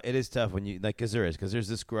is tough. It is tough when you because there's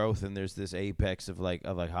this growth and there's this apex of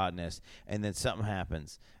hotness, and then something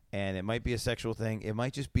happens. And it might be a sexual thing. It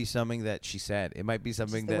might just be something that she said. It might be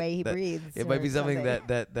something the way he breathes. It might be something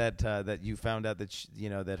that you found out that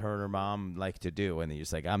that her and her mom like to do, and you're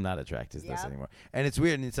just like, I'm not attracted to this anymore. And it's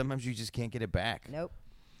weird, and sometimes you just can't get it back. Nope,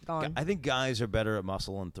 gone. I think guys are better at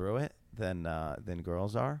muscling through it than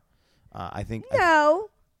girls are. I think. No,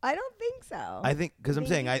 I don't think so. I think because I'm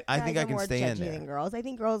saying I think I can stay in there. Than girls. I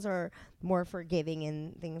think girls are more forgiving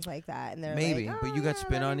and things like that, and they're maybe, but you got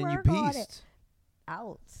spit on and you pieced.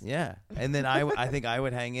 Out. Yeah, and then I think I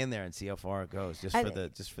would hang in there and see how far it goes, just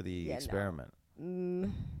for the experiment. No.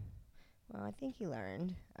 Well, I think he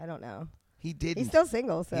learned. I don't know. He didn't. He's still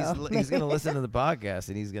single, so he's going to listen to the podcast,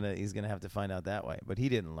 and he's gonna have to find out that way. But he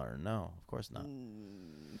didn't learn. No, of course not.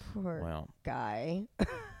 Poor guy. That's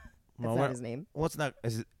not his name. Well, it's not.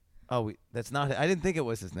 Is it? Oh, that's not. I didn't think it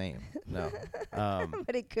was his name. No,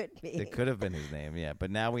 but it could be. It could have been his name. Yeah,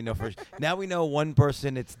 but now we know now we know one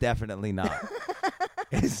person. It's definitely not.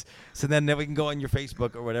 So then we can go on your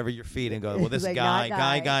Facebook or whatever your feed and go, well, this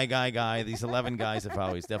guy. These 11 guys that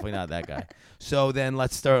follow. He's definitely not that guy. So then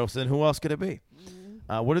let's start. So then who else could it be?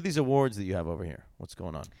 What are these awards that you have over here? What's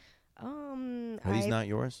going on? Are these not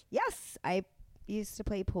yours? Yes, I used to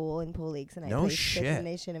play pool in pool leagues, and I played Six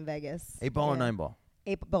Nation in Vegas. 8 ball or 9 ball?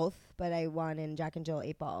 Both, but I won in Jack and Jill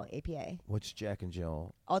 8-ball APA. What's Jack and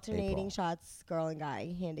Jill? Alternating shots, girl and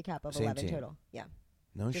guy, handicap of Same 11 team. total. Yeah.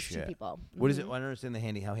 No just shit. 2 people. What is it? I don't understand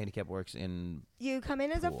how handicap works in. You come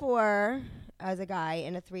in as a 4 as a guy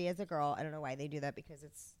and a 3 as a girl. I don't know why they do that because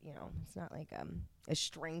it's it's not like a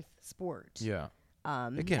strength sport. Yeah.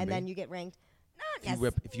 It can be. Then you get ranked.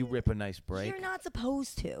 If you rip a nice break. You're not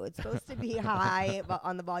supposed to. It's supposed to be high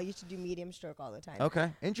on the ball. You should do medium stroke all the time.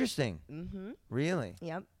 Okay. Interesting. Mm-hmm. Really?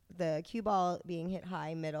 Yep. The cue ball being hit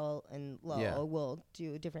high, middle, and low will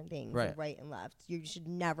do different things. Right and left. You should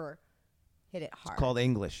never hit it hard. It's called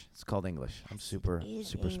English. I'm super English.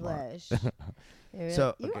 smart.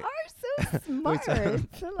 So you are so smart. I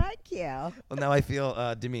like you. Well, now I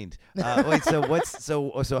feel demeaned. Wait.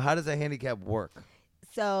 So how does a handicap work?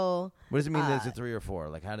 So what does it mean that it's a 3 or 4?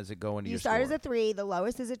 Like, how does it go into your score? You start as a 3. The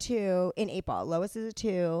lowest is a 2 in 8-ball. Lowest is a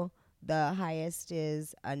 2. The highest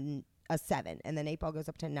is a 7. And then 8-ball goes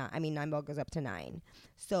up to 9. 9-ball goes up to 9.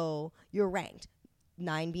 So you're ranked.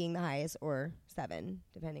 9 being the highest or 7,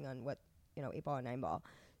 depending on what, 8-ball or 9-ball.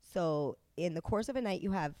 So in the course of a night,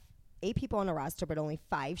 you have 8 people on a roster, but only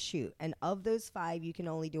 5 shoot. And of those 5, you can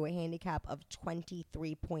only do a handicap of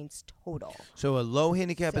 23 points total. So a low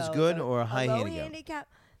handicap is good or a high handicap? A low handicap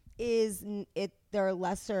is they're a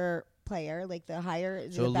lesser player. Like the higher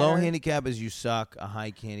is so the a better. Low handicap is you suck. A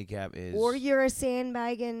high handicap is. Or you're a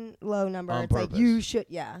sandbagging low number. On it's purpose. like you should,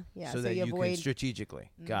 yeah. So that you avoid can strategically.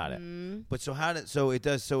 Got Mm-hmm. it. But so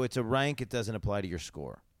it's a rank. It doesn't apply to your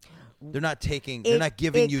score. They're not giving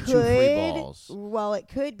you 2 free balls. Well, it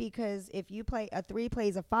could, because if you play a 3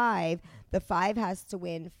 plays a 5, the 5 has to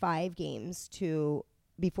win 5 games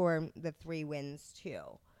before the 3 wins 2.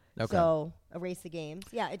 Okay. So erase the games.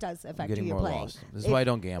 Yeah, it does affect who you're playing. Lost. This is why I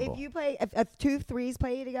don't gamble. If you play, if 2 3s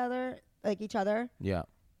play together, like each other, yeah.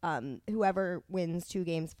 Whoever wins 2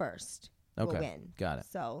 games first will win. Got it.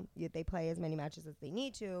 So they play as many matches as they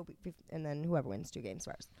need to, and then whoever wins 2 games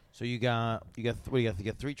first. So you got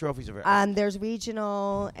 3 trophies over. There's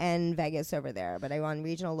regional and Vegas over there, but I won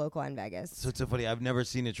regional, local, and Vegas. So it's so funny. I've never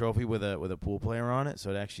seen a trophy with a pool player on it. So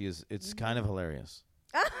it actually is. It's kind of hilarious.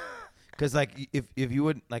 Because if you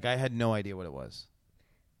would I had no idea what it was.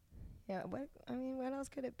 Yeah. What else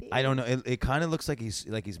could it be? I don't know. It kind of looks like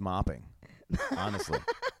he's mopping. Honestly.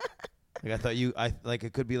 I thought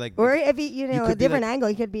it could be like. Or if a different angle,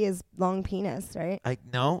 it could be his long penis, right?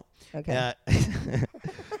 No. Okay.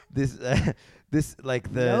 This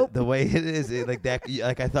the way it is like that.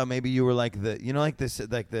 I thought maybe you were like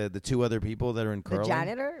the 2 other people that are in curling. The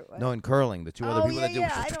janitor? What? No, in curling, the 2 other people that do.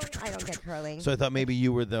 Yeah, I don't get curling. So I thought maybe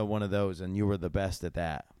you were the one of those, and you were the best at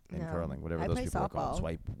that in curling, whatever I those play people are called,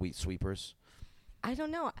 softball. sweepers. I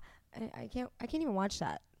don't know. I can't even watch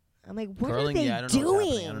that. I'm like, what curling, are they I don't doing? Know what's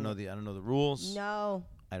happening. I don't know the rules. No.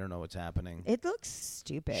 I don't know what's happening. It looks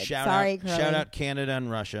stupid. Shout out Canada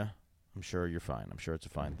and Russia. I'm sure you're fine. I'm sure it's a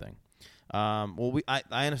fine thing. I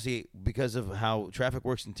honestly, because of how traffic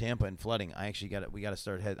works in Tampa and flooding, I got to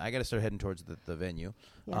start heading towards the venue.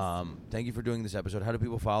 Yes. Thank you for doing this episode. How do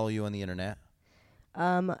people follow you on the internet?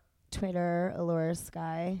 Twitter, Allure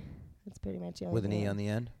Sky. That's pretty much the only With an E on the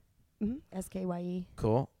end? Mm-hmm. SKYE.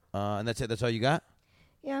 Cool. And that's it? That's all you got?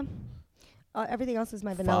 Yeah. Everything else is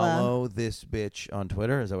my vanilla. Follow this bitch on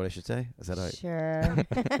Twitter. Is that what I should say? Is that right? Sure.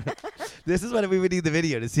 This is what we would need the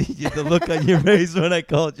video to see the look on your face when I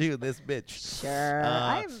called you this bitch. Sure.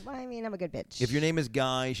 I'm a good bitch. If your name is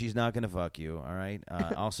Guy, she's not going to fuck you, all right?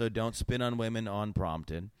 Also, don't spit on women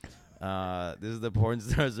unprompted. This is the Porn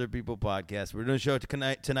Stars Are People podcast. We're doing a show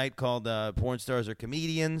tonight called Porn Stars Are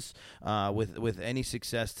Comedians. With any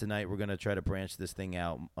success tonight, we're going to try to branch this thing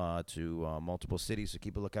out to multiple cities, so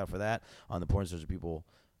keep a lookout for that on the Porn Stars Are People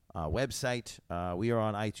website. We are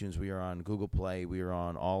on iTunes. We are on Google Play. We are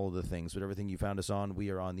on all of the things. But everything you found us on, we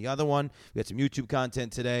are on the other one. We had some YouTube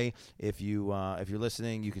content today. If you're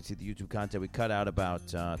listening, you can see the YouTube content. We cut out about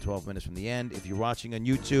 12 minutes from the end. If you're watching on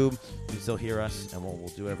YouTube, you can still hear us, and we'll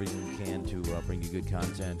do everything we can to bring you good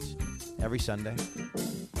content every Sunday.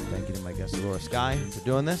 Thank you to my guest, Laura Sky, for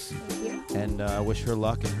doing this. Thank you. And I wish her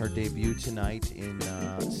luck in her debut tonight in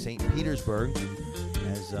St. Petersburg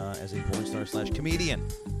as a porn star / comedian.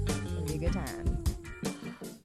 It'll be a good time.